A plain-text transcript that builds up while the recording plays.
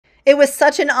It was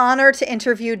such an honor to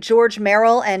interview George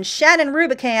Merrill and Shannon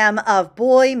Rubicam of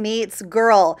Boy Meets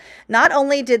Girl. Not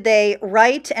only did they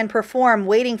write and perform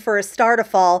Waiting for a Star to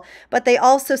Fall, but they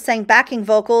also sang backing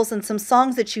vocals in some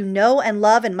songs that you know and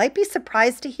love and might be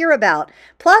surprised to hear about.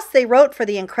 Plus, they wrote for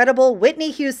the incredible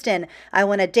Whitney Houston, I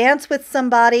Want to Dance with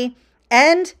Somebody,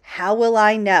 and How Will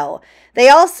I Know? They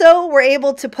also were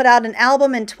able to put out an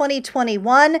album in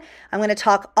 2021. I'm going to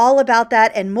talk all about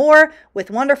that and more with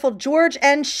wonderful George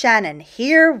and Shannon.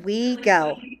 Here we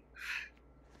go.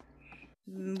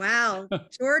 Wow.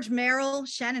 George Merrill,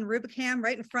 Shannon Rubicam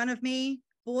right in front of me.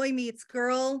 Boy Meets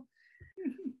Girl.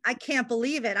 I can't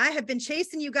believe it. I have been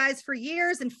chasing you guys for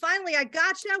years and finally I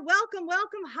got you. Welcome,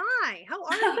 welcome. Hi. How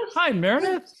are you? Hi,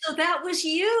 Meredith. So that was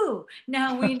you.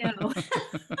 Now we know.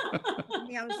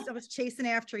 Yeah, I was chasing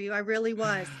after you. I really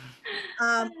was.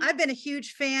 I've been a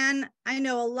huge fan. I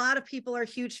know a lot of people are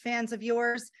huge fans of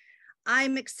yours.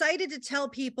 I'm excited to tell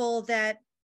people that,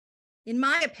 in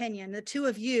my opinion, the two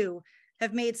of you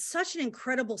have made such an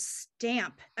incredible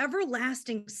stamp,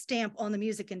 everlasting stamp on the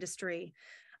music industry,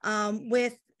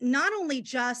 with not only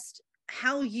just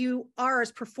how you are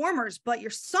as performers, but your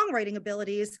songwriting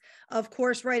abilities, of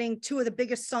course, writing two of the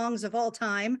biggest songs of all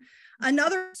time.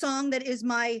 Another song that is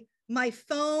my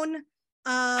phone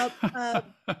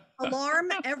alarm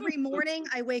every morning.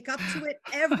 I wake up to it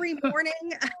every morning.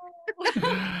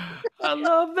 I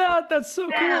love that. That's so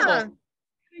Yeah. cool.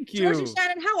 Thank George and you.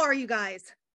 Shannon, how are you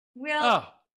guys? Well,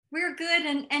 Oh, we're good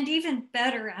and even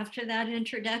better after that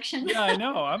introduction. yeah, I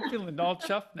know. I'm feeling all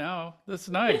chuffed now. That's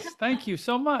nice. Thank you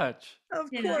so much. Of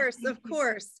Yeah, course, thank of you.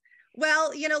 course.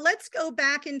 Well, let's go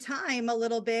back in time a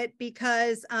little bit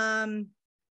because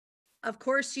of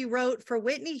course you wrote for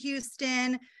Whitney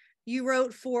Houston, you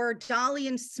wrote for Dolly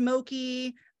and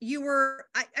Smokey.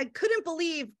 I couldn't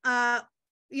believe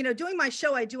doing my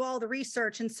show, I do all the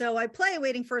research. And so I play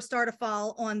Waiting for a Star to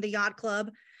Fall on the Yacht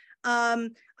Club.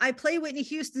 I play Whitney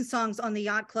Houston songs on the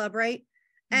Yacht Club, right?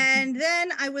 And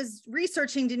then I was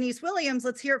researching Denise Williams,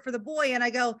 Let's Hear It for the Boy. And I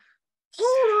go,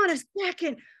 hold on a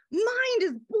second. Mind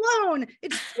is blown.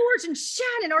 It's George and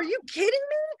Shannon. Are you kidding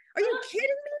me? Are you kidding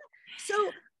me?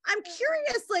 So I'm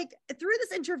curious, like through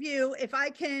this interview, if I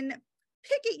can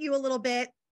pick at you a little bit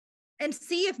and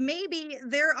see if maybe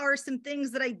there are some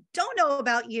things that I don't know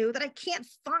about you that I can't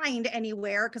find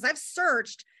anywhere because I've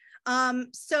searched.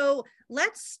 So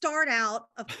let's start out,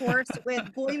 of course,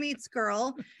 with Boy Meets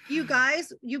Girl. You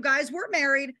guys were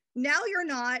married. Now you're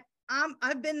not.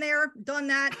 I've been there, done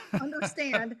that,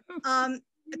 understand.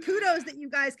 Kudos that you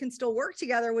guys can still work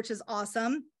together, which is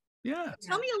awesome. Yeah.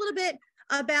 Tell me a little bit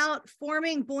about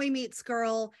forming Boy Meets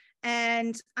Girl.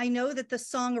 And I know that the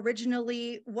song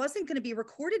originally wasn't going to be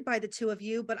recorded by the two of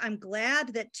you, but I'm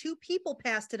glad that two people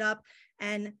passed it up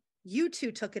and you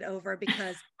two took it over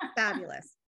because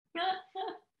fabulous.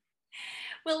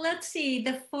 Well, let's see.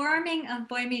 The forming of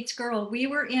Boy Meets Girl, we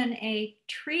were in a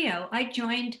trio. I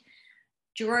joined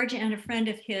George and a friend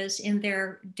of his in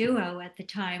their duo at the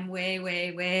time, way,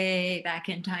 way, way back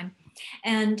in time.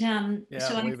 And Yeah,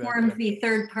 so I way back formed then. the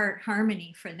third part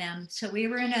harmony for them. So we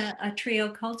were in a trio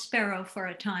called Sparrow for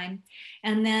a time.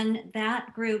 And then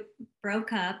that group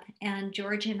broke up, and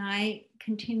George and I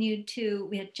continued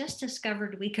we had just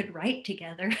discovered we could write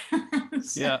together.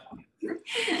 So Yeah.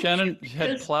 Shannon it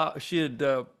had was,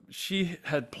 she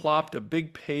had plopped a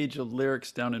big page of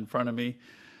lyrics down in front of me.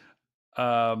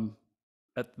 Um,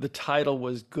 the title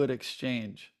was Good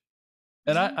Exchange.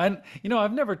 And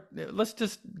I've never, let's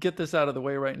just get this out of the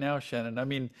way right now, Shannon. I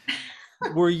mean,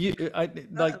 were you,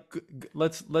 Uh-oh.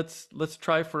 let's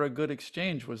try for a good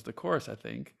exchange was the chorus, I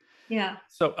think. yeah.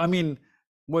 So, I mean,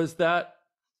 was that,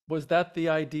 was that the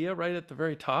idea right at the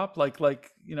very top? Like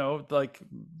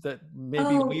that maybe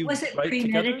Oh, we was it write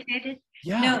together? premeditated?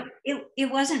 Yeah, No,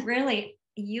 it wasn't really.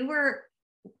 We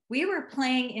were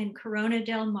playing in Corona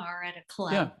del Mar at a yeah,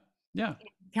 club yeah,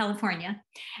 in California,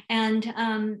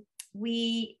 and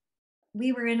we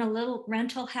we were in a little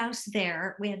rental house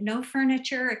there. We had no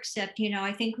furniture except,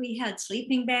 I think we had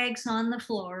sleeping bags on the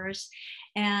floors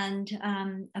and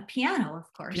a piano,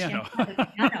 of course. You piano. had to have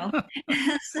a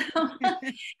piano. so,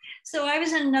 so I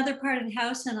was in another part of the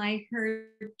house and I heard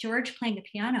George playing the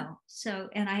piano.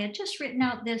 And I had just written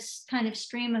out this kind of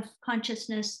stream of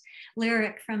consciousness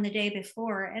lyric from the day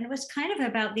before. And it was kind of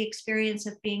about the experience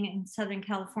of being in Southern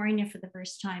California for the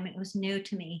first time. It was new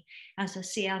to me as a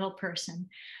Seattle person.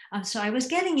 So I was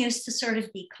getting used to sort of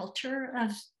the culture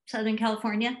of Southern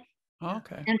California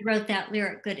Okay. and wrote that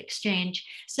lyric, Good Exchange.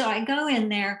 So I go in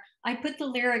there, I put the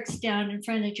lyrics down in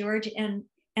front of George, and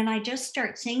I just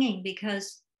start singing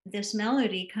because this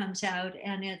melody comes out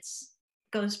and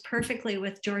goes perfectly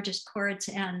with George's chords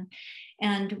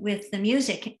and with the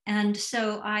music. And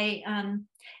so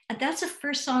that's the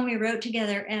first song we wrote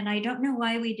together. And I don't know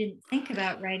why we didn't think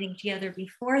about writing together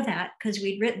before that, because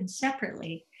we'd written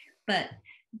separately. But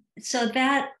so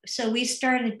we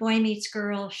started Boy Meets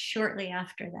Girl shortly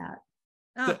after that.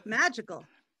 Oh, magical.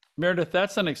 Meredith,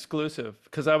 that's an exclusive,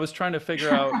 because I was trying to figure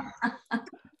out.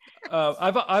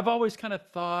 I've always kind of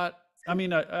thought. I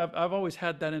mean, I've always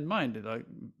had that in mind. Like,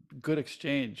 good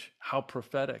exchange, how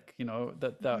prophetic. You know,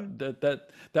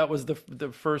 that was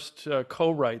the first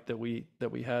co-write that we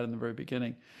had in the very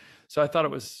beginning. So I thought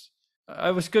it was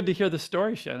good to hear the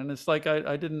story, Shannon. It's like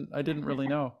I didn't really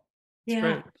know. It's Yeah.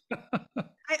 great.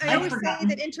 I always say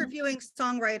that interviewing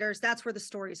songwriters, that's where the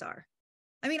stories are.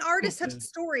 I mean, artists have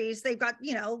stories. They've got,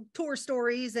 tour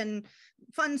stories and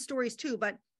fun stories too,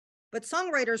 but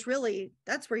songwriters, really,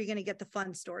 that's where you're going to get the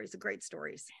fun stories, the great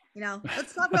stories.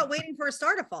 Let's talk about Waiting for a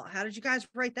Star to Fall. How did you guys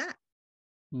write that?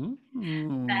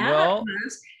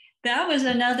 That was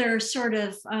another sort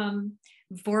of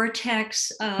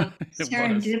vortex of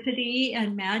serendipity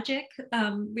and magic.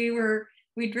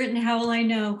 We'd written How Will I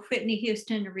Know. Whitney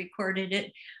Houston recorded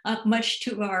it, much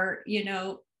to our,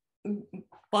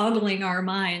 boggling our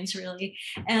minds, really.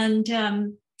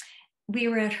 And we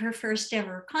were at her first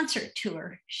ever concert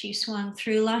tour. She swung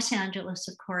through Los Angeles,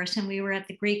 of course, and we were at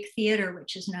the Greek Theater,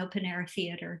 which is an open air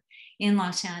theater in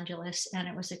Los Angeles, and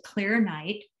it was a clear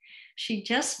night. She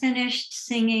just finished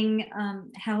singing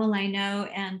How Will I Know,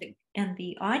 and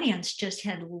the audience just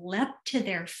had leapt to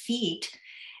their feet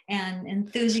and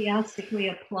enthusiastically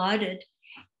applauded.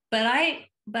 But I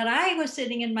was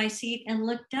sitting in my seat and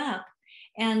looked up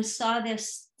and saw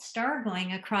this star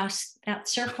going across that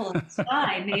circle of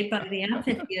sky made by the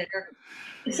amphitheater.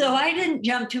 So I didn't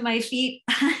jump to my feet.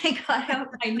 I got out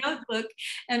my notebook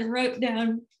and wrote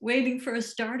down Waiting for a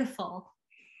Star to Fall,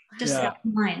 just that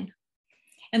line,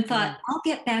 and thought, I'll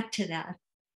get back to that.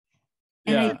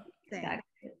 And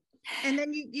and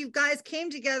then you guys came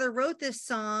together, wrote this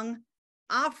song,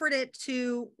 offered it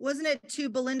to, wasn't it to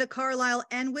Belinda Carlisle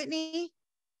and Whitney?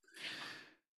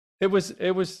 It was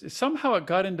somehow it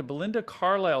got into Belinda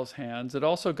Carlisle's hands. It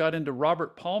also got into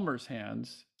Robert Palmer's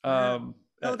hands. Wow.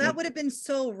 That would have been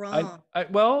so wrong.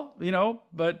 Well,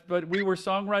 but we were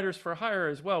songwriters for hire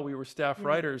as well. We were staff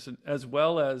writers, as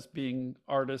well as being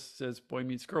artists as Boy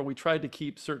Meets Girl. We tried to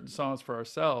keep certain songs for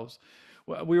ourselves.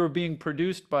 We were being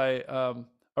produced by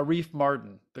Arif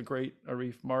Mardin, the great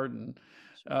Arif Mardin.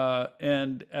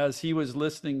 And as he was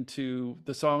listening to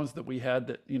the songs that we had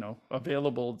that,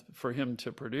 available for him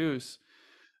to produce,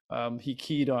 he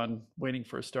keyed on Waiting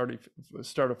for a Star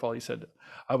to Fall. He said,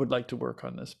 I would like to work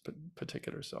on this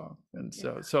particular song. And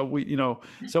so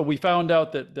we found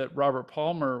out that Robert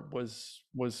Palmer was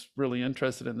really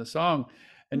interested in the song,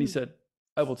 and he said,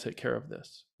 I will take care of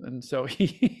this. And so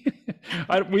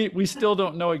we still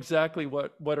don't know exactly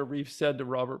what Arif said to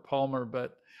Robert Palmer,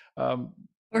 but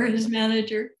or his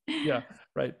manager. Yeah,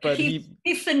 right. But he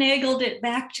finagled it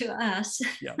back to us.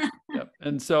 Yeah.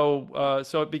 And so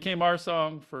it became our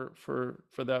song for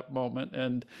that moment,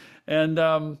 and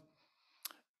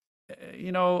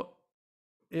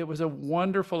it was a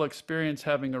wonderful experience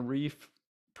having Arif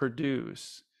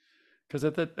produce, because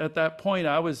at that point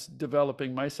I was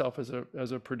developing myself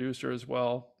as a producer as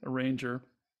well, arranger,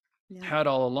 had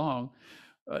all along,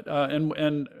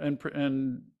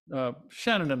 and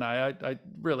Shannon and I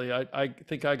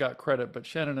think I got credit, but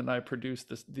Shannon and I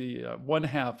produced the one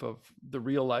half of the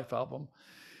Real Life album.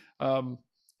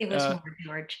 It was more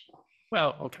George.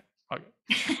 Well, okay.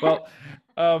 Well,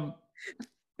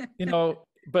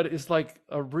 but it's like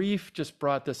Arif just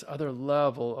brought this other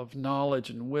level of knowledge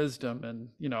and wisdom, and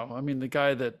the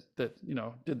guy that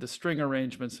did the string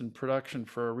arrangements and production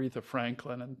for Aretha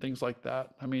Franklin and things like that.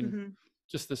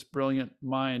 Just this brilliant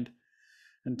mind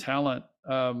and talent.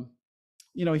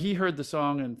 He heard the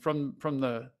song, and from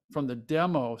the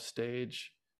demo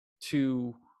stage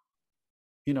to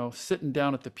sitting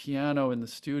down at the piano in the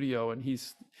studio, and he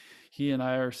and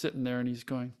I are sitting there, and he's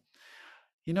going,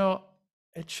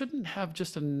 it shouldn't have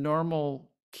just a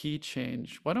normal key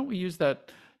change. Why don't we use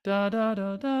that da da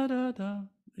da da da da,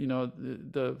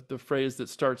 the phrase that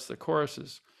starts the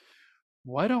choruses?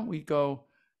 Why don't we go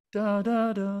da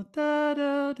da da da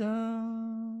da da?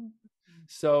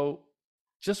 So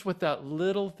just with that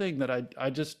little thing that I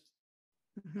just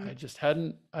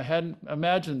hadn't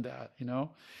imagined that,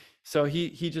 So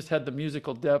he just had the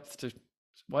musical depth to,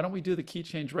 why don't we do the key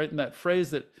change right in that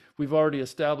phrase that we've already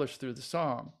established through the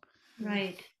song?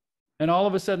 Right. And all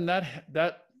of a sudden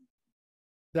that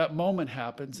moment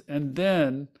happens, and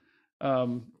then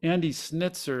Andy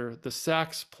Snitzer, the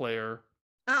sax player,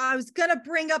 I was gonna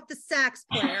bring up the sax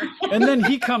player. And then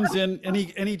he comes in and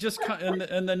he just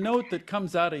and the note that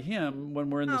comes out of him when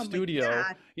we're in the Oh my studio,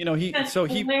 God. you know,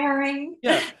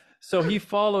 so he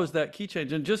follows that key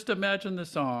change. And just imagine the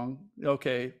song,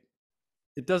 okay,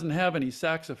 it doesn't have any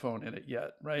saxophone in it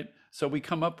yet, right? So we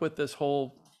come up with this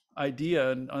whole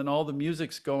idea, and all the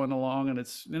music's going along, and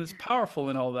it's powerful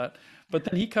and all that. But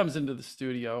then he comes into the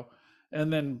studio,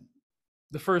 and then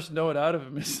the first note out of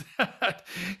him is that,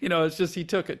 you know, it's just, he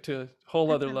took it to a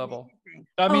whole other level.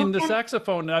 I mean, the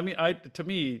saxophone, I mean, to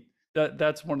me,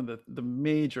 that's one of the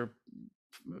major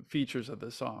features of the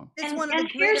song. It's one of the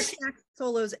greatest sax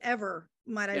solos ever,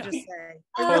 might I just say.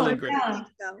 Totally agree.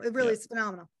 It really is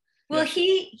phenomenal. Well,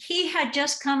 he had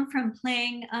just come from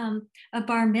playing a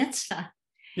bar mitzvah.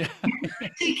 Yeah.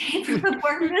 He came from a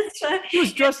bar mitzvah. He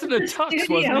was dressed in a tux,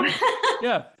 wasn't he?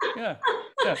 Yeah.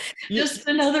 Just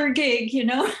another gig, you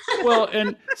know. Well,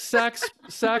 and sax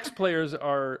players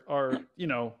are, you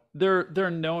know,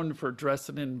 they're known for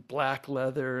dressing in black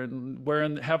leather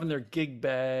and having their gig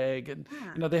bag, and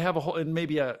you know, they have and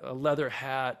maybe a leather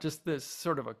hat, just this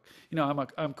sort of you know,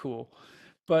 I'm cool.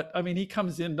 But I mean, he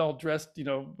comes in all dressed, you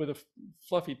know, with a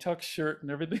fluffy tux shirt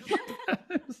and everything like that.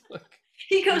 It's like,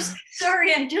 he goes,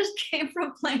 sorry, I just came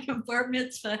from playing a bar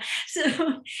mitzvah. So,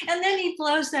 and then he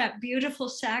blows that beautiful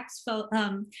sax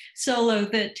solo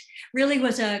that really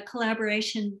was a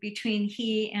collaboration between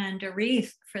he and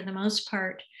Arif for the most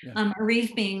part. Yeah.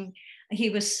 Arif he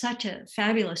was such a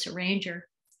fabulous arranger.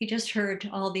 He just heard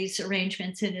all these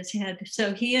arrangements in his head.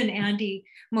 So he and Andy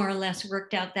more or less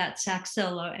worked out that sax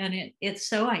solo, and it's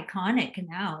so iconic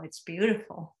now. It's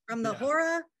beautiful. From the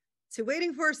hora to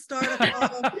Waiting for a Star to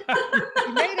Fall,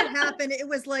 he made it happen. It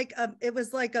was like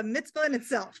a mitzvah in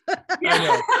itself.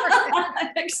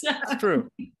 It's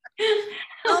true.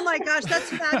 Oh my gosh, that's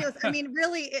fabulous. I mean,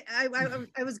 really, I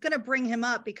was going to bring him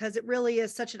up because it really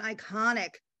is such an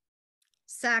iconic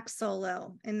sax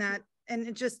solo in that. And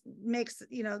it just makes,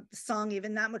 you know, the song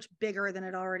even that much bigger than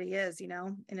it already is, you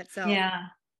know, in itself. Yeah.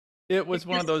 It was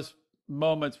one of those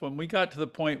moments when we got to the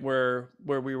point where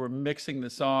we were mixing the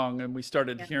song and we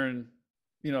started hearing,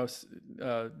 you know,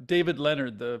 David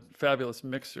Leonard, the fabulous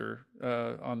mixer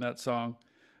on that song,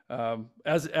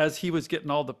 as he was getting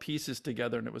all the pieces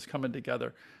together and it was coming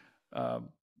together out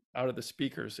of the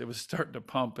speakers, it was starting to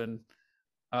pump. And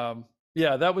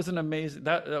yeah, that was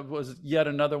that was yet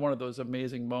another one of those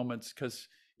amazing moments, because,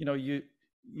 you know,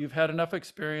 you've had enough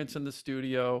experience in the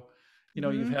studio, you know,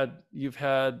 you've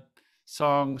had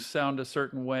songs sound a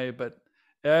certain way, but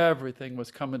everything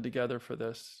was coming together for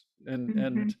this.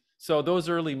 And so those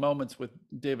early moments with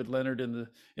David Leonard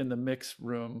in the mix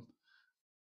room,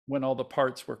 when all the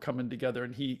parts were coming together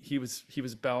and he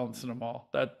was balancing them all,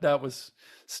 that was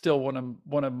still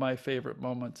one of my favorite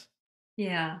moments.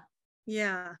 Yeah.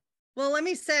 Well, let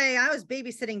me say, I was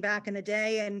babysitting back in the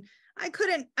day, and I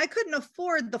couldn't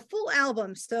afford the full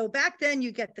album. So back then,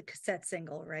 you get the cassette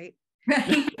single, right?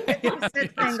 Right.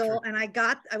 Cassette single, and I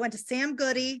went to Sam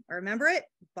Goody. I remember it.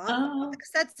 Bought the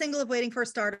cassette single of Waiting for a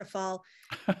Star to Fall.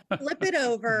 Flip it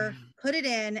over, put it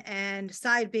in, and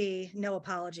side B, No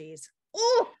Apologies.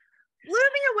 Oh, blew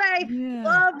me away.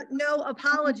 Love No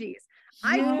Apologies.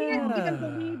 I can't even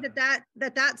believe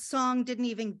that song didn't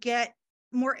even get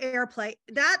more airplay.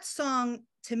 That song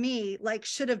to me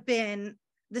should have been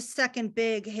the second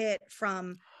big hit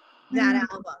from that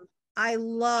album. I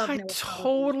love No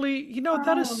totally, you know,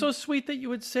 that is so sweet that you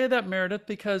would say that, Meredith,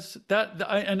 because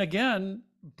and again,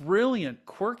 brilliant,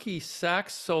 quirky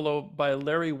sax solo by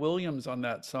Larry Williams on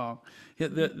that song.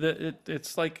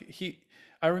 It's like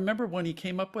I remember when he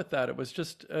came up with that, it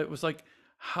was like,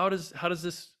 how does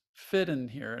this fit in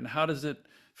here, and how does it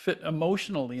fit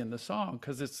emotionally in the song?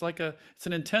 Because it's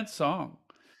an intense song.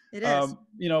 It is.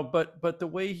 You know, but the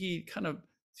way he kind of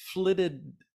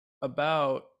flitted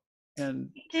about and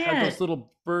had those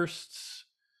little bursts,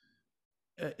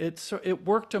 it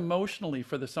worked emotionally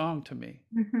for the song to me.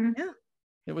 Yeah,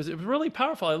 it was really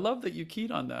powerful. I love that you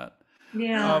keyed on that.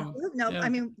 I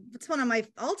mean, it's one of my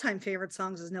all-time favorite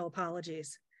songs is No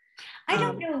Apologies. I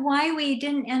don't know why we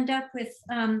didn't end up with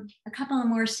a couple of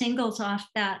more singles off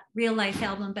that Real Life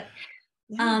album, but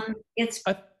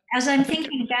as I'm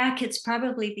thinking back, it's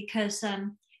probably because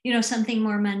you know, something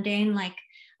more mundane, like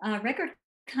record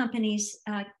companies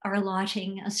are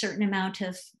allotting a certain amount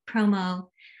of promo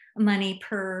money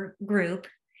per group,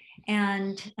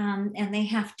 and they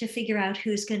have to figure out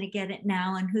who's going to get it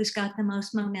now and who's got the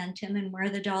most momentum and where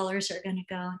the dollars are going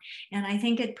to go. And I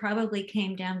think it probably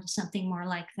came down to something more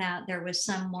like that. There was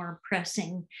some more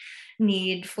pressing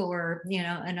need for, you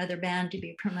know, another band to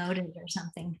be promoted or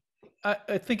something.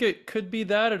 I think it could be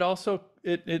that. It also,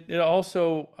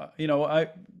 you know, I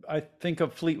think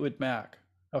of Fleetwood Mac.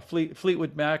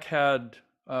 Fleetwood Mac had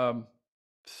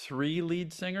 3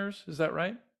 lead singers. Is that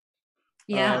right?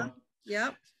 Yeah.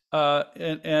 Yep.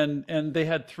 And they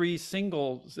had 3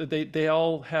 singles. They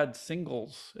all had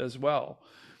singles as well.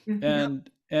 Mhm.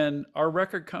 And our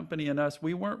record company and us,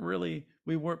 we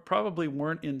probably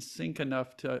weren't in sync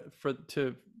enough to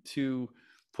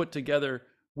put together.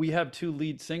 We have 2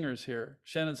 lead singers here.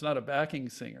 Shannon's not a backing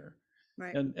singer.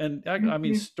 Right. And I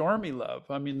mean, Mhm. Stormy Love.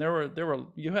 I mean,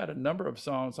 you had a number of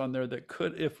songs on there that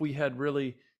could, if we had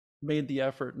really made the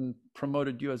effort and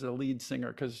promoted you as a lead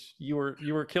singer, because you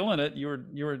were killing it. You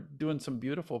were doing some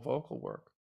beautiful vocal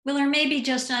work. Well, or maybe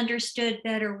just understood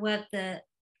better what the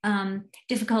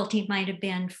difficulty might have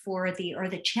been or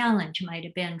the challenge might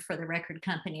have been for the record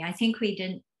company. I think we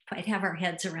didn't quite have our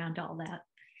heads around all that.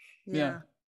 Yeah.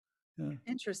 Yeah.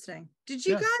 Interesting. Did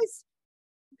Yeah.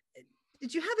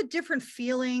 you have a different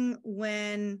feeling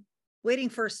when Waiting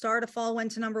for a Star to Fall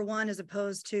went to #1 as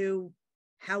opposed to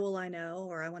How Will I Know,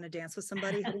 or I Want to Dance with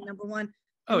Somebody hitting #1?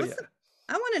 Oh yeah.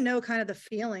 I want to know kind of the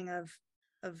feeling of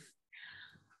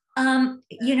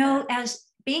You know, as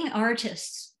being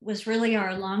artists was really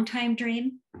our longtime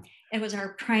dream. It was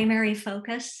our primary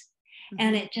focus.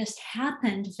 And it just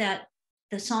happened that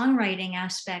the songwriting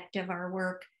aspect of our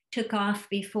work took off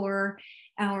before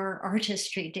our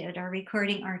artistry did, our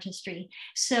recording artistry.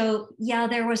 So yeah,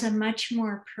 there was a much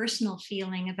more personal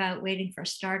feeling about Waiting for a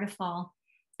Star to Fall.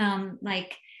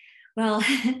 Like, well,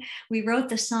 we wrote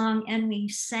the song and we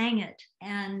sang it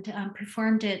and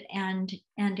performed it, and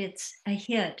it's a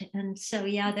hit. And so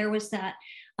yeah, there was that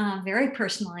very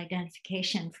personal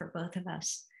identification for both of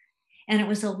us. And it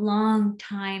was a long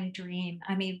time dream.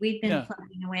 I mean, we've been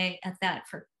plugging away at that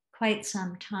for quite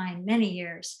some time, many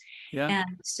years. Yeah.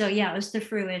 And so yeah, it was the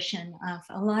fruition of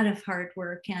a lot of hard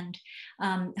work and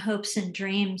hopes and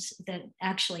dreams that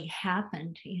actually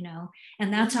happened, you know.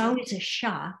 And that's always a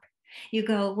shock. You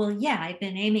go, well, yeah, I've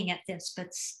been aiming at this,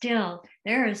 but still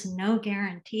there is no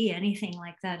guarantee anything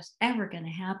like that is ever going to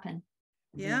happen.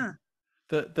 Yeah.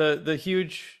 The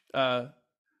huge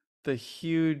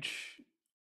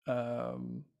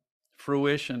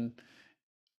fruition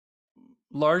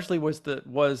largely was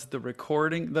the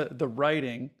recording, the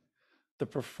writing, the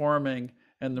performing,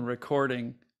 and the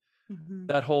recording.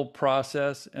 That whole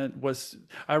process, and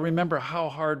I remember how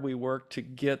hard we worked to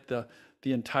get the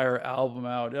entire album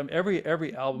out. I mean,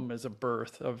 every album is a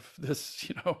birth of this,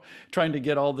 you know, trying to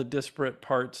get all the disparate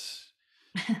parts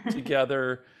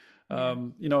together.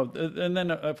 You know, and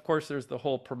then of course there's the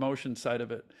whole promotion side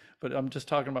of it, but I'm just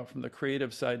talking about from the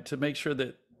creative side, to make sure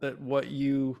that what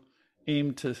you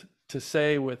aim to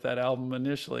say with that album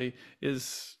initially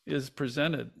is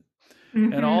presented.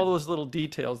 And all those little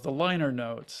details, the liner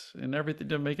notes and everything,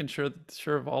 to making sure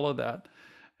of all of that.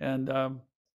 And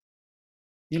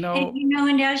you know,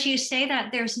 and as you say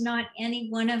that, there's not any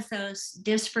one of those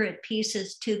disparate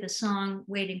pieces to the song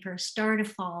Waiting for a Star to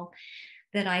Fall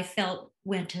that I felt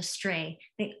went astray.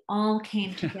 They all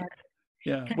came together.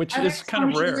 Yeah, which is kind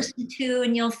of rare. You listen to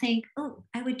and you'll think, oh,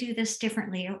 I would do this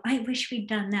differently, or I wish we'd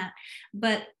done that.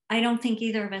 But I don't think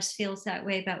either of us feels that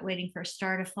way about Waiting for a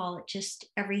Star to Fall. It just,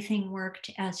 everything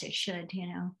worked as it should, you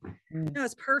know. No,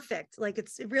 it's perfect. Like it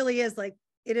really is, like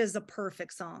it is a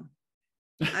perfect song.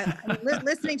 I'm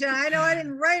listening to it. I know I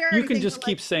didn't write or anything. You can just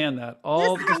keep saying that.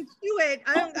 Listening to it,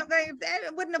 I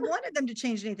wouldn't have wanted them to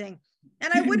change anything.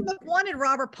 And I wouldn't have wanted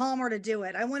Robert Palmer to do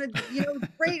it. I wanted, you know,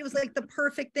 great. It was like the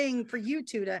perfect thing for you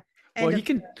two to. Well, he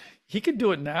could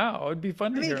do it now. It'd be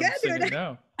fun to hear him sing it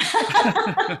now.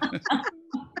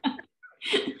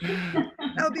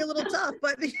 That would be a little tough,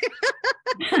 but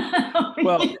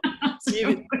well,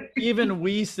 even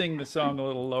we sing the song a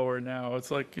little lower now. It's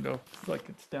like, you know, it's like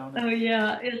it's down. Oh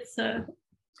yeah, it's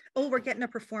oh, we're getting a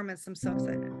performance. I'm so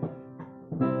excited.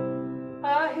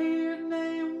 I hear your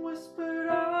name whispered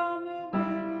on the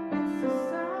wind. It's a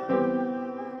sound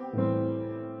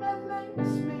that makes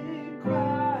me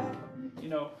cry. You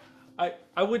know,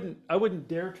 I wouldn't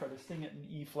dare try to sing it in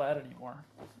E flat anymore.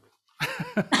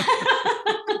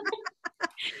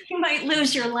 You might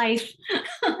lose your life.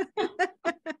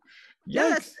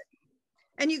 Yes.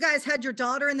 And you guys had your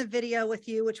daughter in the video with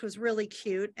you, which was really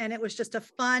cute. And it was just a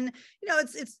fun, you know,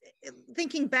 it's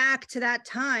thinking back to that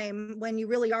time when you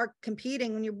really are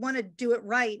competing, when you want to do it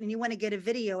right and you want to get a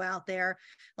video out there,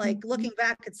 like looking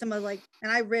back at some of and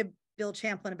I rib Bill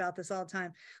Champlin about this all the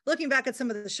time, looking back at some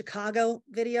of the Chicago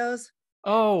videos.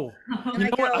 Oh, you know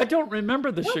what? I don't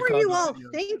remember the Chicago. What were you all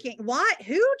videos. thinking?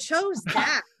 Who chose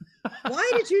that?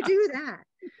 Why did you do that?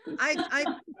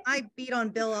 I beat on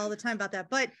Bill all the time about that,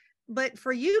 but but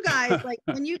for you guys, like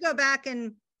when you go back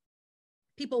and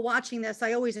people watching this,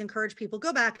 I always encourage people,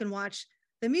 go back and watch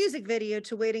the music video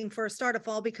to Waiting for a Star to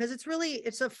Fall, because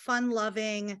it's a fun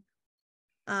loving,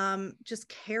 just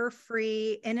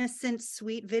carefree, innocent,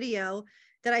 sweet video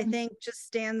that I think just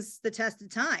stands the test of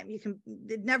time.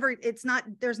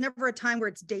 There's never a time where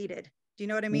it's dated. Do you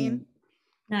know what I mean?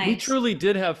 Nice. We truly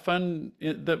did have fun,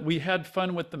 that we had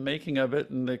fun with the making of it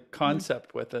and the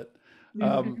concept with it.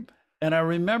 And I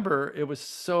remember it was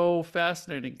so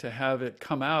fascinating to have it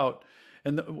come out.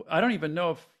 And I don't even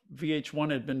know if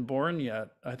VH1 had been born yet.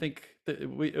 I think that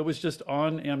it was just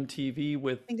on MTV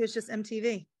with. I think it was just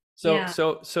MTV.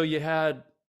 So you had,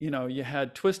 you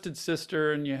had Twisted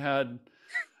Sister and you had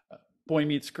Boy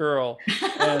Meets Girl,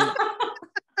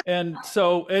 and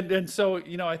so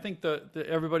I think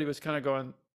everybody was kind of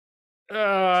going,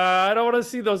 I don't want to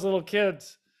see those little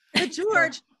kids. But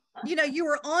George, you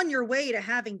were on your way to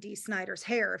having Dee Snider's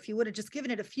hair. If you would have just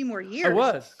given it a few more years, I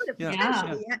was.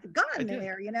 Gotten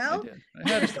there, I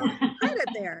had it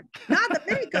there. Not the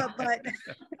makeup, but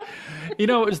it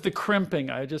was the crimping.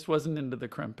 I just wasn't into the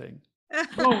crimping.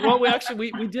 Well,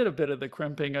 we did a bit of the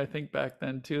crimping, I think, back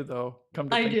then too, though.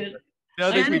 I did.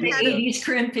 I think we did 80s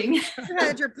crimping. You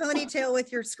had your ponytail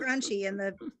with your scrunchie and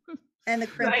the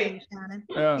crimping, right. Shannon.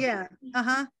 Yeah.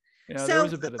 Yeah, so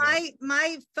was a bit of that.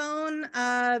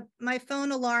 my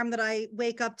phone alarm that I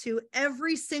wake up to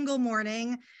every single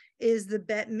morning is the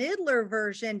Bette Midler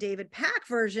version, David Pack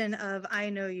version of "I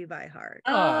Know You by Heart."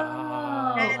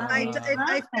 Oh, and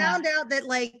I found out that,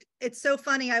 like, it's so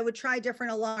funny. I would try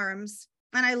different alarms,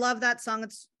 and I love that song.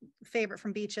 It's a favorite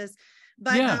from Beaches,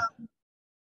 but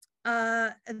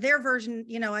their version,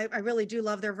 I really do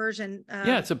love their version.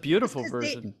 It's a beautiful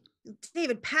version.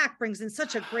 David Pack brings in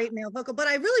such a great male vocal, but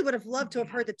I really would have loved to have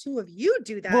heard the two of you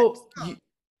do that. Well,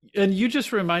 and you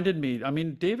just reminded me, I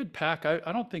mean, David Pack,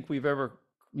 I don't think we've ever,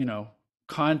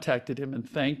 contacted him and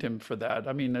thanked him for that.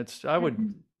 I mean,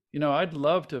 I'd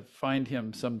love to find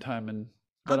him sometime and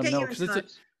let him know, because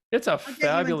it's a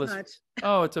fabulous,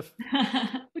 would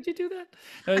you do that?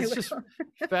 No, it's just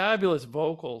fabulous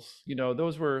vocals.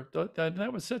 That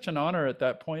was such an honor at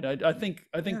that point. I think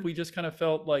we just kind of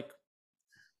felt like,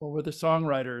 well, we're the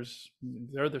songwriters,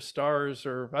 they're the stars,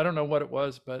 or I don't know what it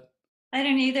was, but. I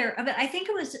don't either. But I think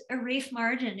it was Arif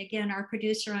Marjan, again, our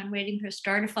producer on Waiting for a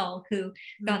Star to Fall, who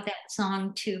got that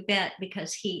song to Bette,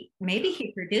 because maybe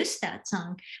he produced that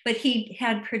song, but he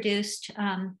had produced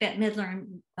Bette Midler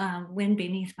and Wind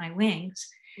Beneath My Wings.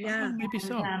 Yeah, maybe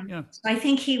so. So I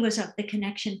think he was the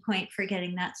connection point for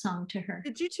getting that song to her.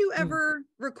 Did you two ever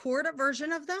record a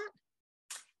version of that?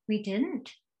 We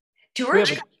didn't.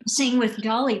 George sing with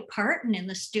Dolly Parton in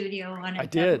the studio on it. I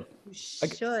did. You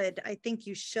should. I think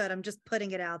you should. I'm just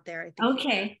putting it out there.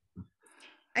 Okay.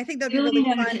 I think that'd be really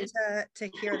fun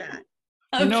to hear that.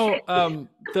 Okay.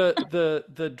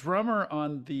 The drummer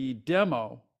on the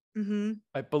demo,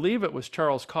 I believe it was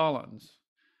Charles Collins.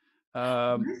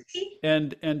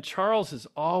 And Charles has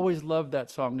always loved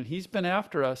that song, and he's been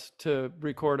after us to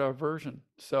record our version.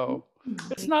 So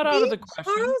it's not out of the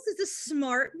question. Charles is a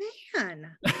smart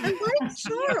man. I like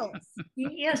Charles.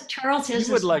 Yes, Charles is.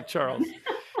 You would like Charles.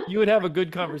 You would have a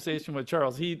good conversation with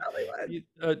Charles. He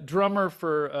a drummer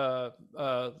for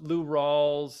Lou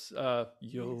Rawls.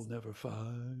 You'll never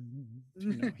find.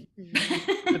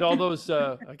 And all those.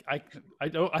 I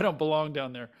don't belong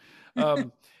down there. It's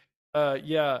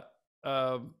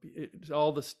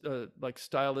all the like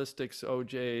stylistics,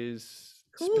 OJs.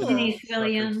 Cool. Denise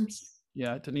Williams.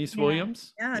 Yeah, Denise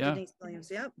Williams. Yeah, Denise Williams.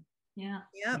 Yep. Yeah.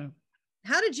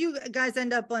 How did you guys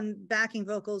end up on backing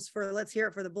vocals for "Let's Hear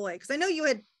It for the Boy"? Because I know you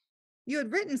had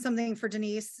written something for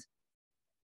Denise.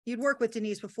 You'd worked with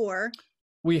Denise before.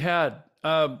 We had.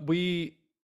 We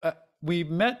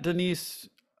met Denise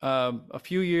a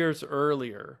few years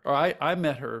earlier, or I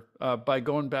met her by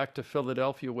going back to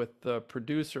Philadelphia with the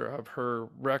producer of her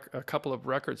a couple of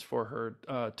records for her,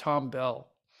 Tom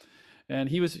Bell, and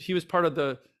he was part of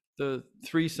the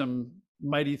threesome,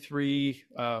 Mighty Three.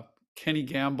 Kenny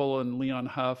Gamble and Leon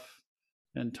Huff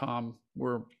and Tom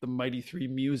were the Mighty Three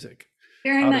music.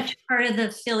 Very much part of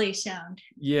the Philly sound.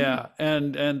 Yeah,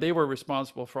 and they were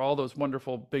responsible for all those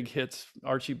wonderful big hits,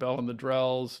 Archie Bell and the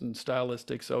Drells and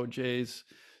Stylistics, OJs,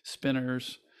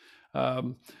 Spinners.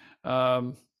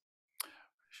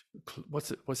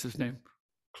 What's his name?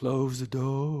 Close the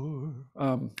door.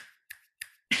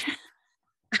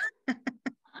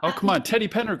 Oh, come on, Teddy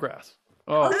Pendergrass.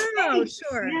 Oh,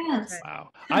 sure. Yes. Wow.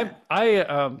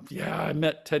 I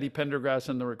met Teddy Pendergrass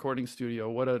in the recording studio.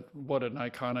 What an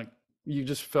iconic. You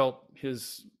just felt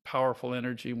his powerful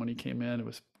energy when he came in. It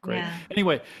was great. Yeah.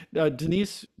 Anyway,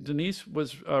 Denise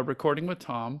was recording with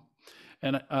Tom,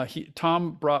 And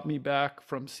Tom brought me back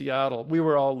from Seattle. We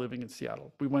were all living in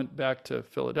Seattle. We went back to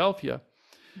Philadelphia,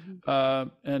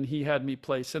 and he had me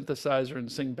play synthesizer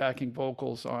and sing backing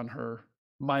vocals on her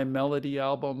My Melody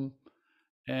album.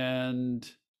 And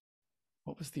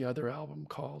what was the other album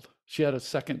called? She had a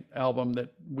second album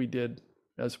that we did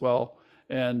as well.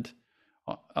 And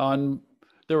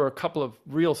there were a couple of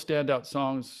real standout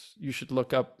songs you should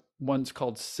look up. One's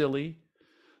called Silly.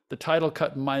 The title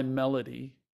cut, My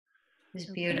Melody. It's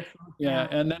beautiful. Yeah.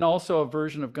 And then also a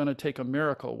version of Gonna Take a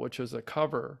Miracle, which is a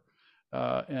cover,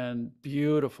 and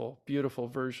beautiful, beautiful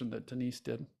version that Denise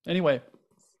did. Anyway,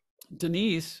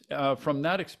 Denise, from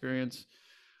that experience,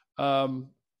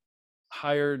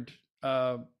 hired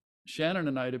Shannon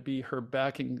and I to be her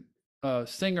backing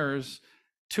singers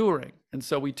touring. And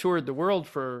so we toured the world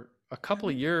for a couple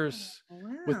of years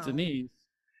with Denise.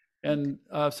 And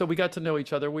so we got to know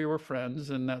each other. We were friends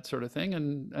and that sort of thing.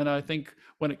 And I think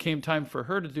when it came time for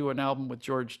her to do an album with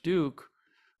George Duke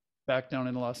back down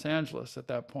in Los Angeles at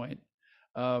that point,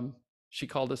 she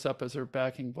called us up as her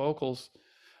backing vocals,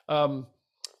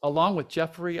 along with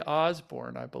Jeffrey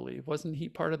Osborne, I believe. Wasn't he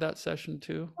part of that session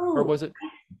too? Or was it?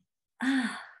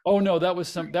 Oh no, that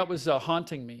was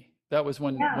Haunting Me. That was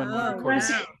when we recorded. Was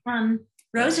it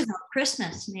Roosevelt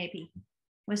Christmas, maybe?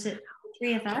 Was it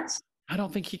three of us? I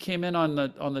don't think he came in on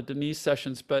the Denise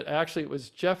sessions, but actually it was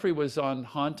Jeffrey was on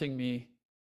Haunting Me.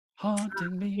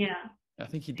 Yeah. I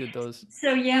think he did those.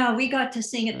 So yeah, we got to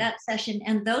sing at that session,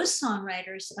 and those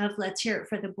songwriters of Let's Hear It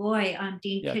for the Boy,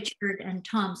 Dean Kitchford and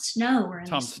Tom Snow were in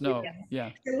the studio.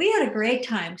 Yeah. So we had a great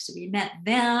time. So we met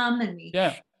them, and we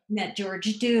met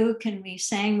George Duke, and we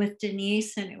sang with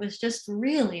Denise, and it was just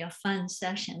really a fun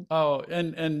session. Oh,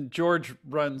 and George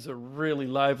runs a really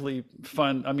lively,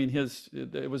 fun. I mean,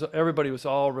 everybody was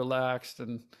all relaxed,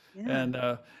 and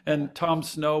Tom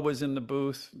Snow was in the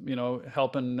booth,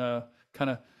 helping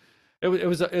kind of.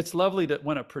 It's lovely that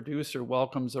when a producer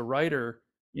welcomes a writer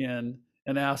in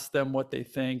and asks them what they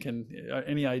think and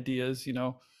any ideas,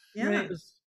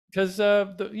 because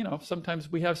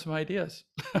sometimes we have some ideas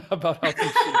about how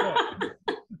things should go.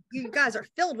 You guys are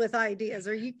filled with ideas.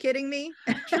 Are you kidding me?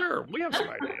 Sure, we have some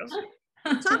ideas.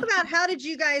 Talk about, how did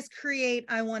you guys create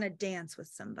I Want to Dance with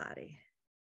Somebody?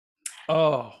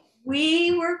 Oh,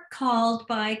 we were called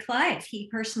by Clive. He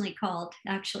personally called,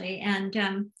 actually.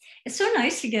 And it's so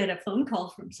nice to get a phone call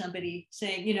from somebody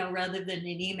saying, rather than an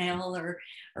email or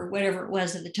whatever it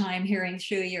was at the time, hearing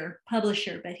through your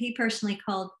publisher. But he personally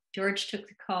called. George took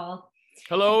the call.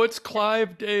 Hello, it's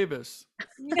Clive Davis.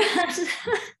 Yes.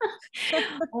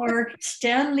 Or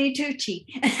Stanley Tucci.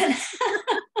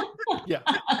 Yeah.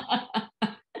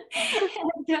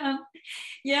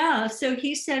 And, so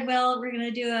he said, well, we're going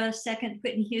to do a second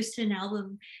Whitney Houston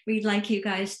album. We'd like you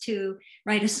guys to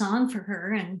write a song for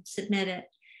her and submit it.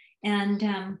 And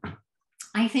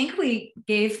I think we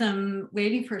gave them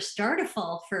Waiting for a Star to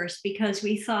Fall first, because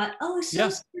we thought,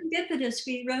 serendipitous.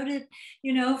 We wrote it,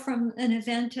 from an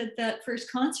event at that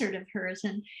first concert of hers.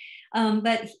 And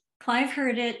but Clive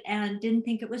heard it and didn't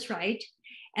think it was right.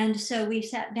 And so we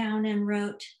sat down and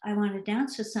wrote I Want to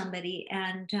Dance with Somebody.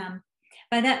 And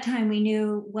by that time, we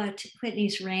knew what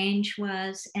Whitney's range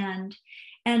was and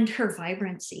her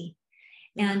vibrancy,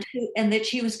 and that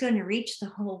she was going to reach the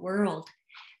whole world.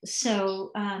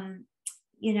 So, I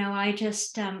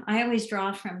always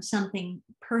draw from something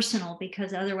personal,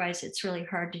 because otherwise it's really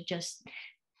hard to just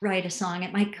write a song.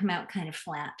 It might come out kind of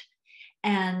flat.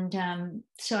 And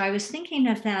so I was thinking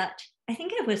of that. I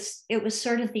think it was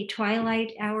sort of the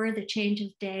twilight hour, the change of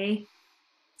day,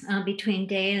 between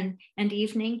day and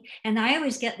evening. And I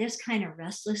always get this kind of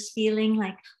restless feeling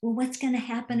like, well, what's going to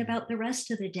happen about the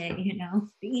rest of the day,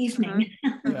 the evening.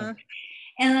 Yeah.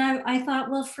 And I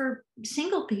thought, well, for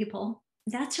single people,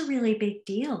 that's a really big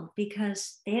deal,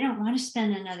 because they don't want to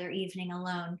spend another evening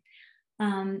alone.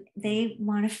 They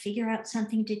want to figure out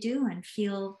something to do and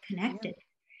feel connected. Yeah.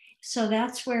 So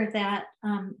that's where that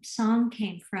song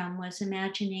came from, was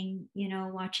imagining,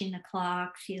 watching the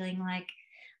clock, feeling like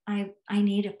I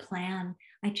need a plan.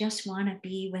 I just want to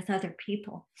be with other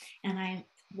people, and I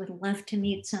would love to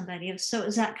meet somebody. So it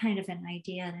was that kind of an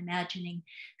idea, and imagining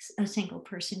a single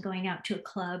person going out to a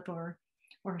club or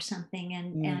something,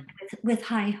 and with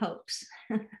high hopes.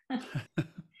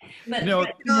 But you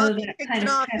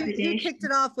kicked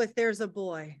it off with There's a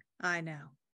Boy I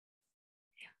Know.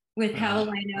 With How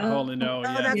Will I Know? How Will I Know?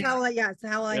 Oh, that's How Will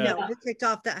I Know. We kicked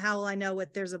off that How Will I Know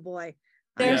with There's a Boy.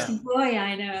 There's a boy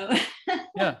I know.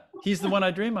 Yeah, he's the one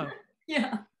I dream of.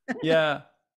 Yeah. Yeah.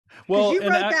 Well, you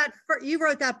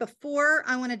wrote that before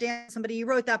I Want to Dance with Somebody. You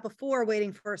wrote that before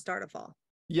Waiting for a Star to Fall.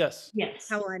 Yes. Yes.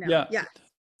 How Will I Know? Yeah. Yeah.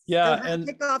 Yeah. So and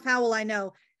kick off How Will I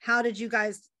Know. how did you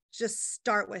guys just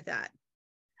start with that?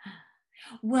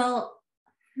 Well,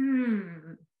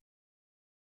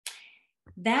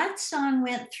 that song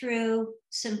went through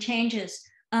some changes.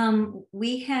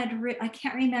 We had, I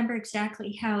can't remember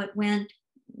exactly how it went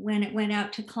when it went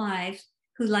out to Clive,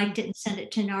 who liked it and sent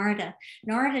it to Narada.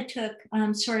 Narada took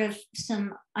sort of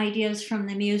some ideas from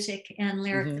the music and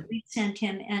lyric that we sent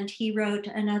him, and he wrote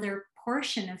another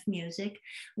portion of music,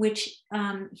 which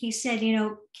he said, you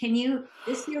know,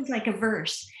 this feels like a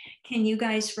verse. Can you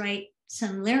guys write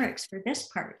some lyrics for this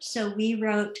part? So we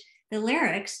wrote the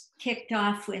lyrics, kicked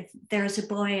off with "There's a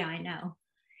Boy I Know."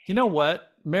 You know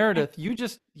what, Meredith, you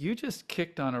just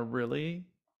kicked on a really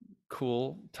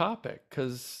cool topic,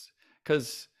 because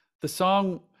the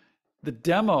song, the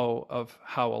demo of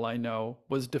How Will I Know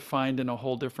was defined in a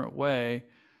whole different way.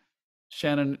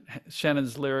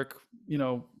 Shannon's lyric, you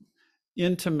know,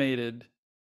 intimated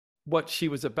what she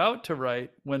was about to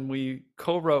write when we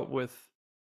co-wrote with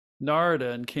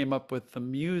Narada and came up with the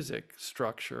music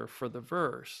structure for the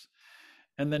verse.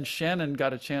 And then Shannon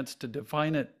got a chance to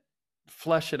define it,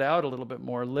 flesh it out a little bit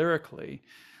more lyrically.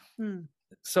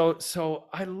 So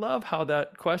I love how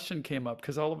that question came up,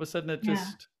 because all of a sudden it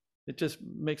just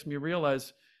makes me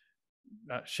realize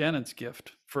Shannon's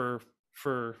gift for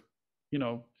you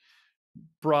know,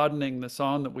 broadening the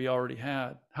song that we already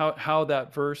had, how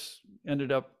that verse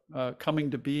ended up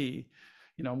coming to be,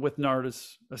 you know, with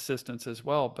Narda's assistance as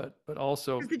well, but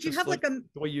also did you have like the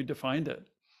way you defined it.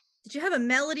 Did you have a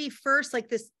melody first, like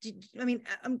this? I mean,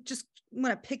 I'm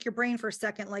going to pick your brain for a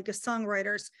second, like as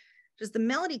songwriters. Does the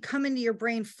melody come into your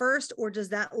brain first, or does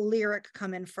that lyric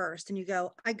come in first? And you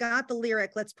go, I got the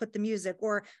lyric, let's put the music,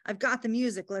 or I've got the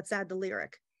music, let's add the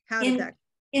lyric. How did that?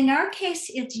 In our case,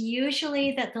 it's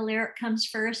usually that the lyric comes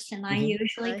first, and I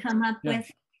usually come up with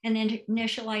an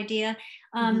initial idea.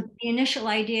 The initial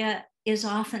idea is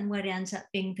often what ends up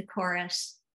being the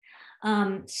chorus.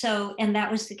 And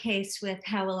that was the case with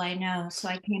How Will I Know? So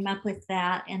I came up with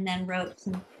that and then wrote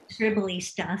some scribbly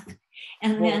stuff.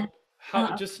 And then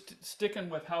just sticking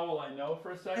with How Will I Know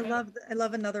for a second. I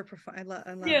love another I love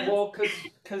Well,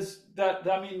 because that,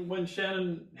 I mean, when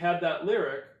Shannon had that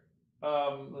lyric,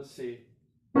 let's see.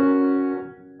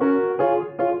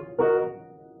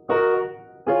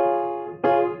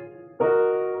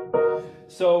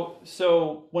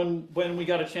 So when we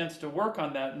got a chance to work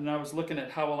on that, and I was looking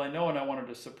at How Will I Know, and I wanted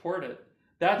to support it.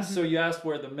 That's so you asked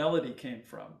where the melody came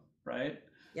from, right?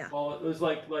 Yeah. Well, it was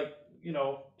like you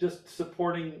know, just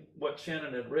supporting what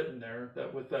Shannon had written there,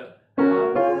 that with that,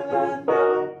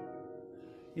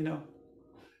 you know,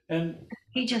 and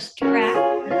he just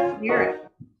tracked the lyric.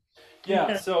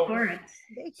 Yeah. So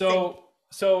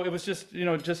it was just, you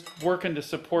know, just working to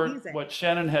support what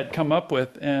Shannon had come up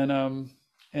with,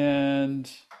 and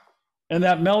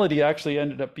that melody actually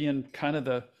ended up being kind of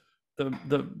the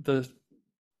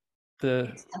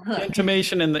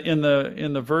intimation in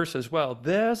the verse as well.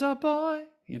 There's a boy,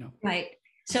 you know. Right.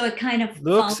 So it kind of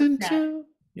looks into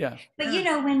that. But you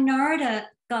know, when Narada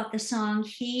got the song,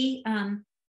 he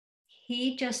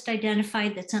just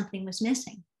identified that something was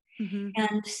missing.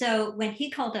 And so when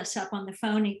he called us up on the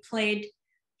phone, he played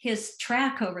his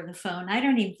track over the phone. I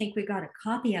don't even think we got a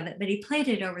copy of it, but he played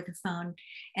it over the phone.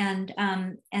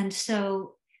 And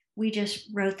so we just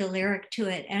wrote the lyric to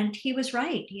it, and he was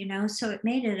right, you know, so it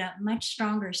made it a much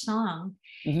stronger song.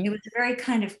 It was a very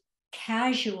kind of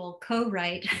casual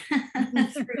co-write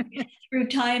through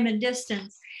time and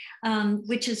distance,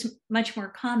 which is much more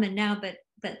common now, but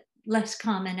less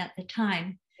common at the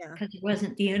time, because it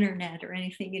wasn't the internet or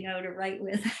anything, you know, to write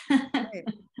with. Right.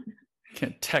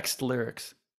 Can't text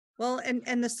lyrics. Well,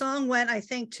 and the song went, I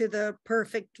think, to the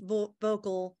perfect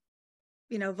vocal,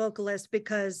 you know, vocalist,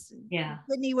 because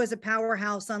Whitney was a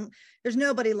powerhouse. There's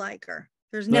nobody like her.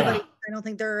 There's nobody. I don't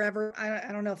think there ever.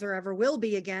 I don't know if there ever will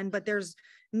be again, but there's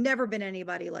never been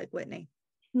anybody like Whitney.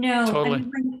 No, totally. I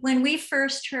mean, when we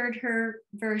first heard her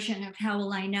version of How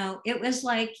Will I Know, it was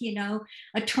like, you know,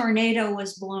 a tornado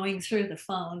was blowing through the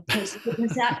phone, because it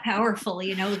was that powerful,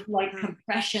 you know, like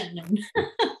compression. And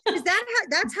is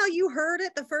that's how you heard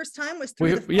it the first time, was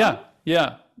through the phone?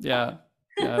 Yeah.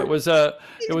 It was so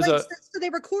they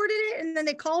recorded it, and then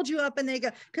they called you up, and they go,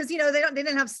 because, you know, they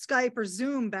didn't have Skype or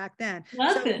Zoom back then.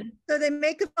 Nothing. So they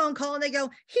make a phone call and they go,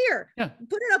 here, put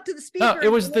it up to the speaker. No,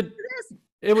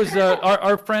 it was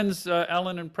our friends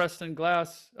Alan and Preston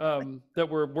Glass that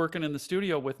were working in the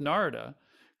studio with Narada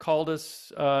called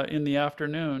us in the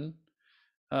afternoon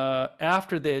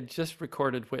after they had just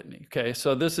recorded Whitney. Okay,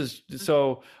 so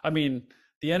I mean,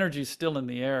 the energy's still in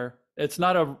the air. It's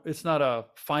not a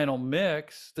final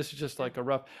mix. This is just like a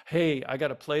rough, hey, I got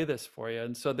to play this for you.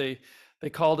 And so they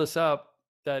called us up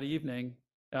that evening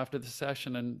after the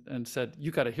session and said,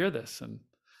 "You got to hear this." And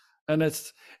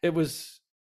it was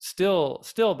still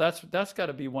that's got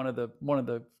to be one of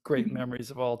the great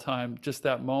memories of all time, just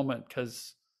that moment,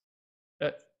 because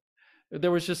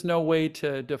there was just no way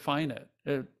to define it.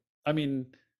 I mean,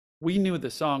 we knew the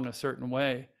song a certain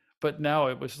way, but now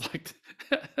it was like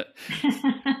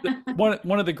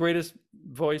one of the greatest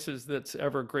voices that's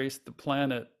ever graced the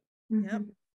planet. Yep.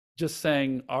 Just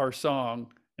sang our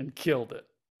song and killed it.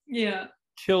 Yeah.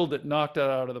 Killed it, knocked it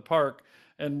out of the park.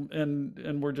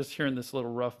 And we're just hearing this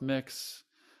little rough mix.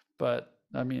 But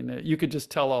I mean, you could just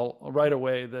tell right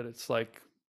away that it's like,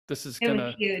 this is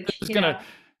gonna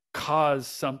cause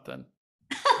something.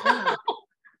 Yeah.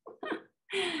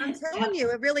 I'm telling you,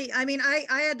 it really, I mean, I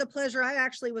had the pleasure, I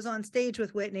actually was on stage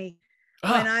with Whitney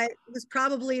when it was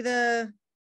probably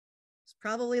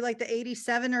like the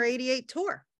 87 or 88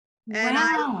 tour. And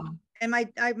wow.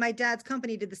 my dad's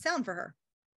company did the sound for her.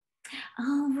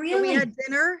 Oh, really? So we had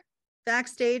dinner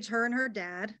backstage, her and her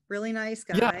dad, really nice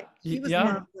guy. Yeah. He was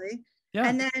lovely. Yeah.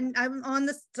 And then I'm on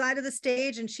the side of the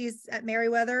stage and she's at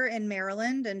Merriweather in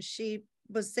Maryland and she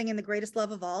was singing The Greatest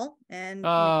Love of All. And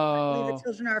I believe the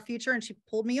children are our future. And she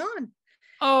pulled me on.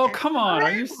 Oh, come on.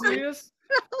 Are you serious?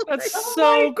 That's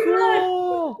so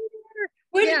cool.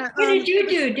 What did you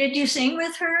do? Did you sing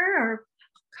with her? Or?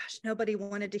 Gosh, nobody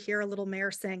wanted to hear a little Mare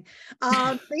sing.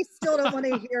 They still don't want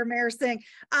to hear Mare sing.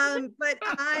 But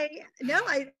I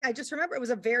just remember it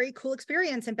was a very cool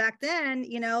experience. And back then,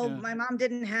 my mom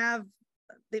didn't have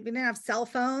cell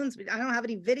phones. I don't have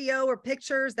any video or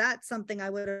pictures. That's something I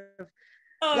would have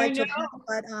liked to have.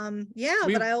 But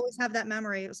but I always have that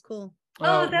memory. It was cool.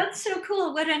 Oh, that's so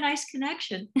cool. What a nice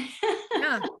connection.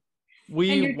 Yeah. And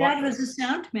your dad was a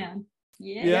sound man.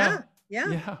 Yeah.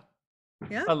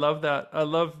 I love that. I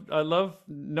love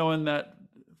knowing that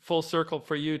full circle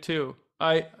for you too.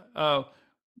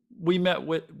 We met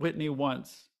with Whitney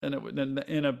once, and it was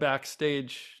in a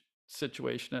backstage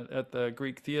situation at the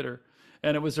Greek Theater,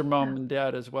 and it was her mom and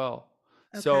dad as well.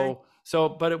 Okay. So,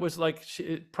 but it was like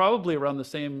probably around the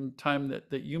same time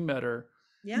that you met her.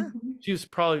 Yeah. She was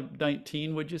probably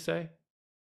 19, would you say?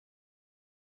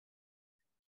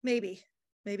 Maybe.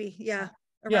 Yeah.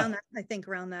 Around that. I think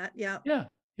around that. Yeah. Yeah.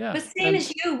 Yeah. But same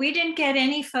as you, we didn't get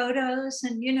any photos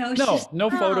and, no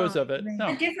photos of it. No.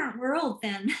 A different world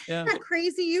then. Yeah. Isn't that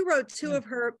crazy? You wrote two of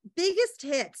her biggest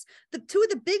hits, two of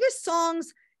the biggest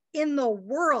songs in the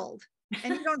world,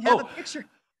 and you don't have a picture.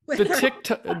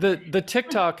 The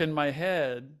TikTok in my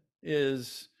head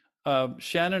is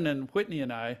Shannon and Whitney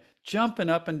and I jumping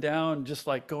up and down, just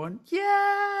like going,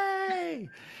 yay!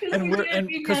 And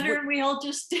we all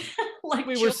just like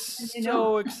we were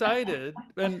so excited,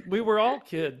 and we were all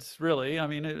kids, really. I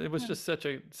mean, it was just such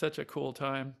a cool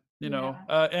time, and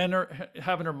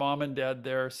having her mom and dad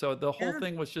there. So the whole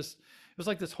thing was it was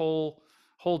like this whole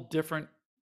different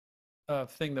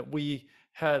thing that we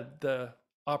had the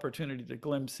opportunity to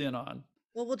glimpse in on.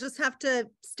 Well, we'll just have to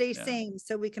stay sane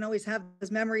so we can always have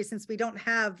those memories, since we don't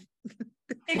have.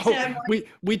 Exactly.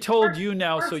 We told you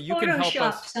now, so you can help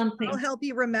us. Something. I'll help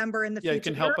you remember in the future. You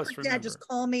can help us remember. Just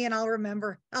call me and I'll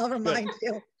remember. I'll remind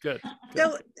you. Good.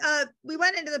 So we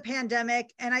went into the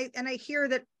pandemic, and I hear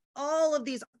that all of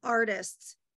these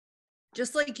artists,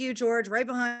 just like you, George, right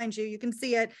behind you, you can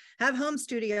see it, have home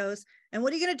studios. And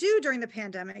what are you going to do during the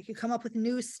pandemic? You come up with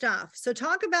new stuff. So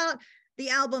talk about the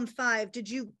album 5. Did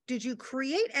you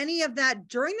create any of that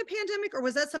during the pandemic, or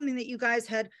was that something that you guys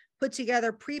had put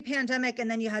together pre-pandemic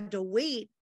and then you had to wait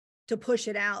to push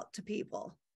it out to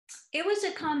people? It was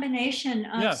a combination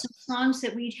of some songs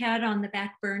that we'd had on the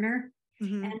back burner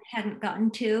and hadn't gotten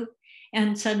to,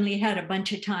 and suddenly had a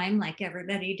bunch of time, like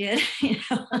everybody did.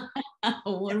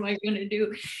 What am I going to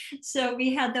do? So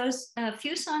we had those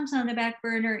few songs on the back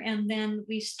burner, and then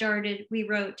we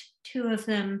wrote 2 of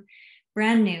them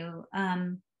brand new.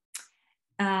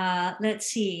 Let's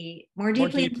see, More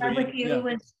Deeply in Love with You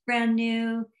was brand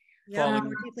new. More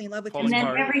Deeply in Love with You. And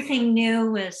then Everything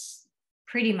New was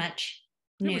pretty much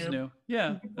new. It was new.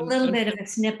 Yeah. A little bit of a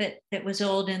snippet that was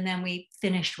old, and then we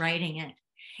finished writing it.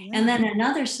 And then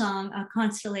another song,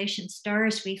 Constellation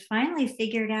Stars, we finally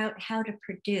figured out how to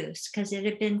produce, because it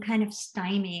had been kind of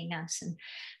stymieing us and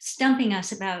stumping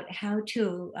us about how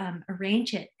to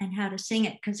arrange it and how to sing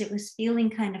it, because it was feeling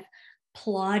kind of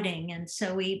plodding. And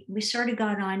so we sort of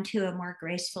got on to a more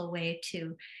graceful way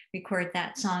to record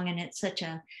that song. And it's such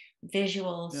a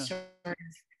visual sort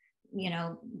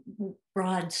of,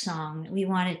 broad song. We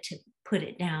wanted to put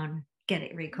it down, get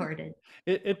it recorded.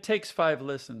 It takes 5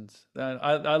 listens.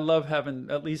 I love having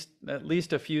at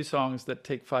least a few songs that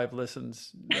take 5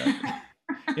 listens.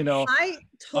 you know, I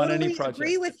on any totally project.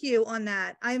 agree with you on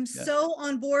that. I'm so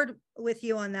on board with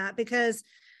you on that, because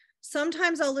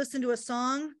sometimes I'll listen to a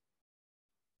song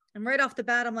and right off the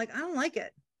bat, I'm like, I don't like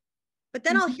it. But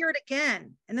then I'll hear it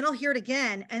again, and then I'll hear it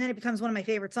again, and then it becomes one of my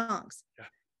favorite songs.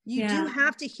 You do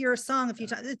have to hear a song a few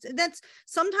times. That's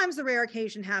sometimes the rare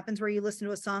occasion happens where you listen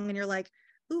to a song and you're like,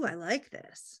 ooh, I like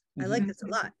this. I like this a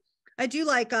lot. I do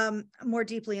like More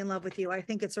Deeply in Love with You. I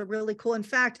think it's a really cool. In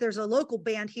fact, there's a local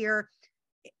band here.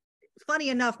 Funny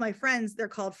enough, my friends, they're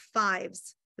called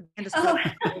Fives. The band is called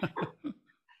Fives.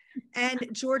 And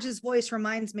George's voice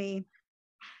reminds me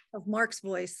of Mark's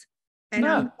voice. And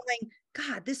I'm going,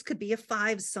 God, this could be a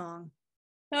Fives song.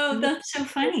 Oh, that's so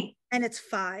funny. And it's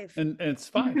 5. And it's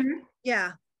 5.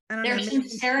 Yeah. I don't There's know.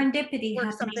 some serendipity Work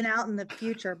happening. something out in the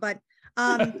future. But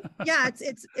yeah,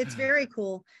 it's very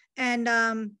cool. And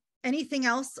anything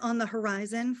else on the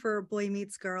horizon for Boy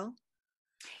Meets Girl?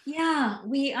 Yeah,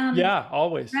 we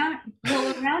always.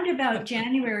 Around about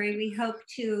January, we hope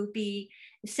to be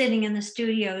sitting in the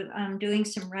studio doing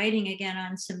some writing again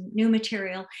on some new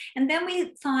material. And then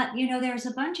we thought, there's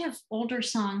a bunch of older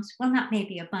songs, well, not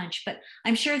maybe a bunch, but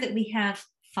I'm sure that we have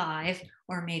 5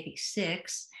 or maybe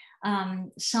 6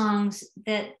 songs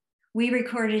that we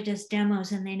recorded as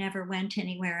demos and they never went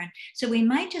anywhere. And so we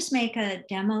might just make a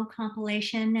demo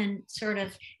compilation and sort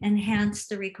of enhance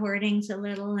the recordings a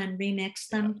little and remix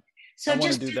them. So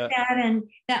just do that. And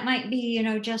that might be,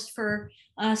 just for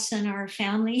us and our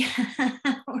family,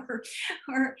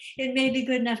 or it may be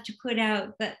good enough to put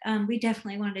out, but we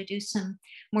definitely want to do some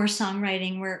more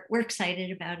songwriting. We're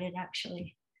excited about it,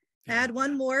 actually. Add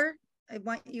one more. I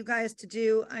want you guys to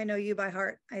do I Know You by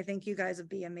Heart. I think you guys would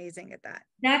be amazing at that.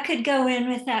 That could go in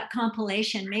with that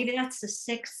compilation. Maybe that's the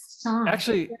 6th song.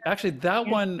 Actually, that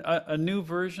one, a new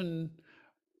version.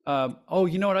 Oh,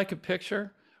 you know what I could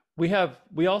picture?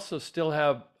 We also still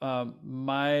have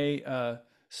my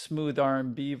smooth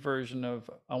R&B version of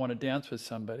I Want to Dance with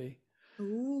Somebody.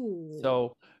 Ooh.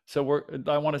 So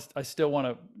I still want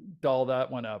to doll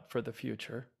that one up for the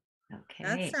future. Okay.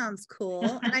 That sounds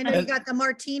cool. And I know you got the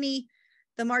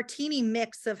martini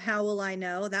mix of How Will I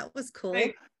Know. That was cool.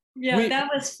 Right. Yeah, that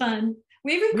was fun.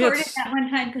 We recorded that one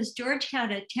time because George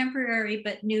had a temporary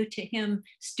but new to him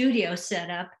studio set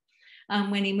up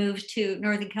when he moved to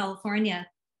Northern California,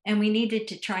 and we needed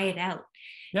to try it out.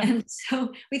 Yeah. And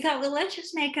so we thought, well, let's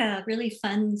just make a really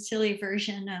fun, silly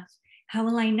version of How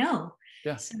Will I Know?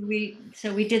 Yeah. So we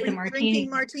did the martini. Drinking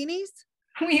martinis?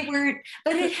 We weren't,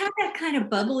 but it had that kind of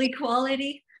bubbly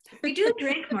quality. We do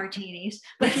drink martinis,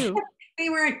 but we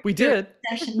weren't. We did.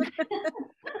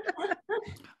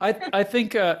 I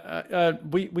think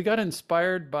we got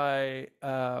inspired by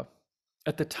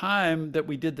at the time that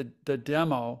we did the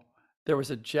demo, there was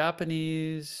a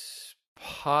Japanese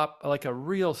pop, like a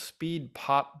real speed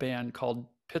pop band called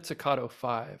Pizzicato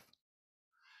 5.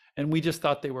 And we just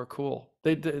thought they were cool.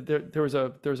 There was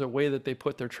a way that they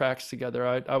put their tracks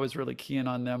together. I was really keen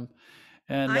on them.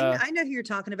 And I know who you're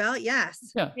talking about.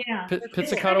 Yes. Yeah.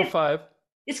 Pizzicato 5.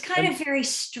 It's kind of very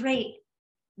straight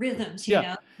rhythms, you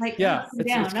know, like up and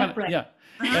down, it's kind upright. Of,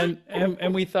 yeah.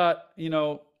 And we thought,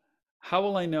 How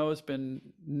Will I Know has been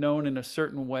known in a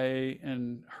certain way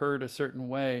and heard a certain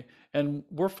way, and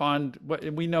we're fond.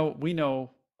 We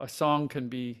know a song can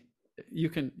be, you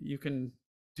can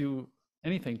do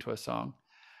anything to a song,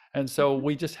 and so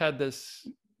we just had this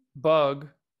bug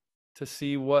to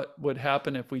see what would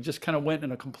happen if we just kind of went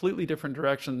in a completely different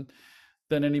direction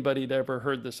than anybody had ever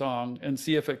heard the song, and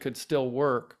see if it could still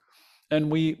work.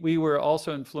 And we were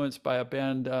also influenced by a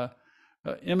band,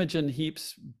 Imogen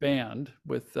Heap's band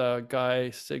with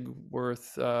Guy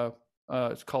Sigworth.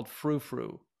 It's called Frou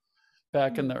Frou,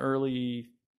 back in the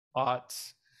early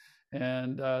aughts.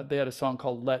 And they had a song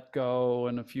called Let Go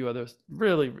and a few others.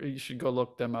 Really, you should go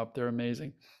look them up. They're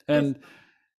amazing. And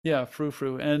yeah, Frou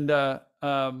Frou.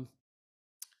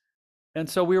 And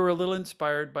so we were a little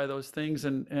inspired by those things,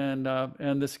 and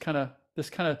this kind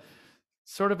of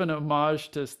sort of an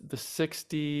homage to the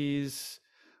 60s,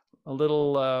 a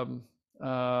little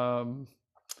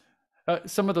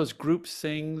some of those group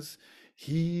sings,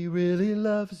 "He really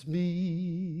loves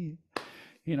me,"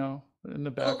 in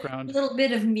the background. A little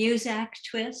bit of Muzak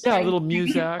twist. Yeah, right? A little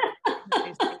Muzak.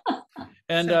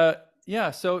 And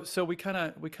so we kind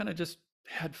of just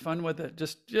had fun with it.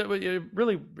 It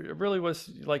really was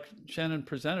like Shannon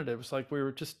presented it. It was like we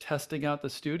were just testing out the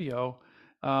studio,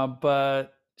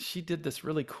 but she did this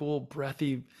really cool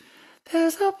breathy,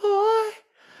 "There's a boy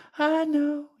I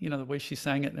know," the way she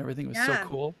sang it and everything was so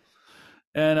cool.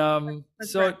 And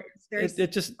so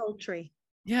it just sultry.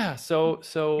 Yeah, so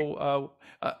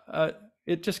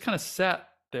it just kind of sat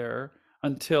there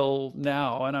until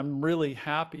now. And I'm really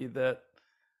happy that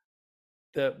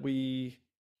we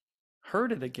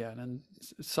heard it again and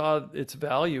saw its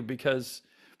value, because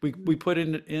we put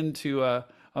into a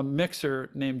mixer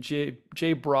named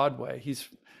Jay Broadway. He's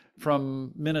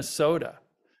from Minnesota.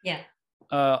 Yeah.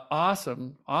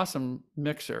 Awesome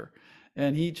mixer.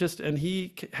 And he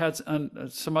has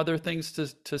some other things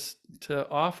to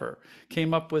offer.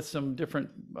 Came up with some different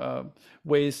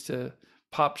ways to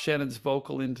pop Shannon's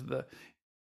vocal into the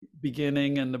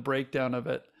beginning and the breakdown of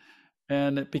it,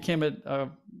 and it became a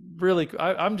really.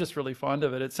 I'm just really fond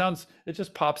of it. It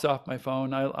just pops off my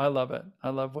phone. I love it. I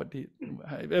love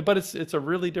but it's a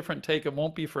really different take. It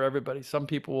won't be for everybody. Some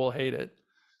people will hate it,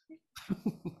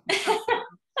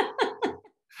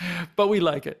 but we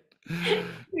like it.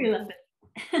 We love it.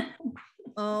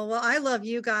 Oh, well, I love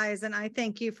you guys, and I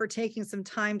thank you for taking some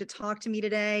time to talk to me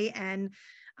today. And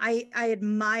I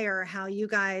admire how you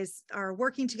guys are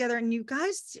working together, and you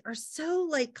guys are so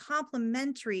like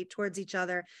complimentary towards each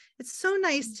other. It's so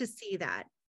nice to see that,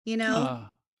 you know.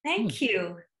 Thank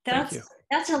you. Thank you.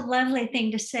 That's a lovely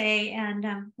thing to say, and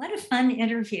what a fun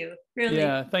interview, really.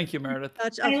 Yeah, thank you, Meredith.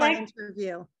 Such a fun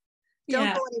interview.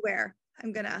 Don't go anywhere.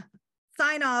 I'm gonna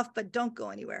sign off, but don't go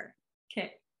anywhere.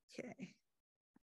 Okay. Okay.